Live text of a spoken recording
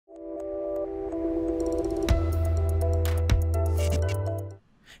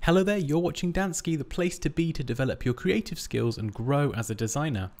Hello there, you're watching Dansky, the place to be to develop your creative skills and grow as a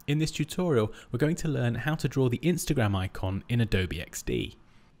designer. In this tutorial, we're going to learn how to draw the Instagram icon in Adobe XD.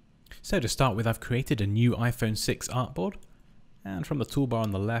 So to start with, I've created a new iPhone 6 artboard. And from the toolbar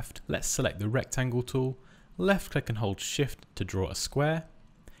on the left, let's select the rectangle tool, left click and hold shift to draw a square.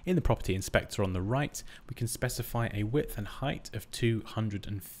 In the property inspector on the right, we can specify a width and height of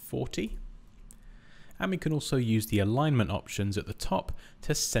 240. And we can also use the alignment options at the top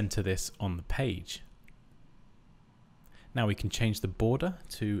to center this on the page. Now we can change the border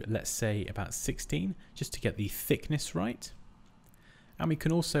to, let's say, about 16, just to get the thickness right. And we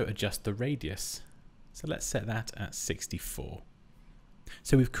can also adjust the radius. So let's set that at 64.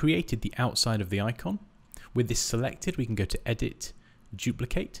 So we've created the outside of the icon. With this selected, we can go to Edit,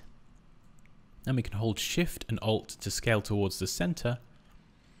 Duplicate, and we can hold Shift and Alt to scale towards the center.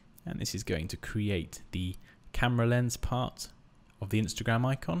 And this is going to create the camera lens part of the Instagram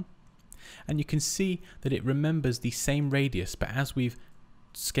icon. And you can see that it remembers the same radius, but as we've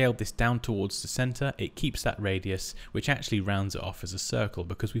scaled this down towards the center, it keeps that radius, which actually rounds it off as a circle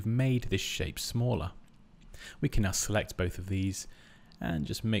because we've made this shape smaller. We can now select both of these and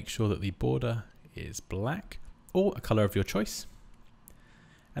just make sure that the border is black or a color of your choice.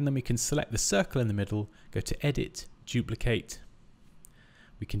 And then we can select the circle in the middle, go to Edit, Duplicate.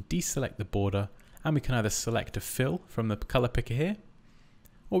 We can deselect the border and we can either select a fill from the color picker here,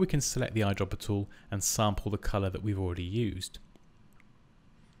 or we can select the eyedropper tool and sample the color that we've already used.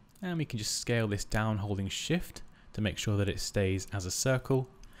 And we can just scale this down holding shift to make sure that it stays as a circle.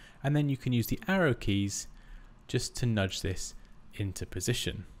 And then you can use the arrow keys just to nudge this into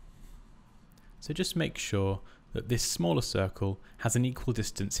position. So just make sure that this smaller circle has an equal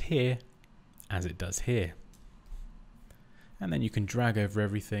distance here as it does here. And then you can drag over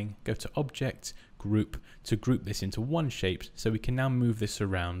everything, go to Object, Group to group this into one shape, so we can now move this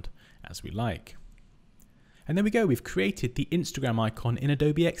around as we like. And there we go, we've created the Instagram icon in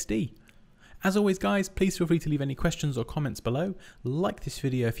Adobe XD. As always guys, please feel free to leave any questions or comments below. Like this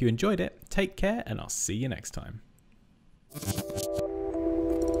video if you enjoyed it, take care, and I'll see you next time.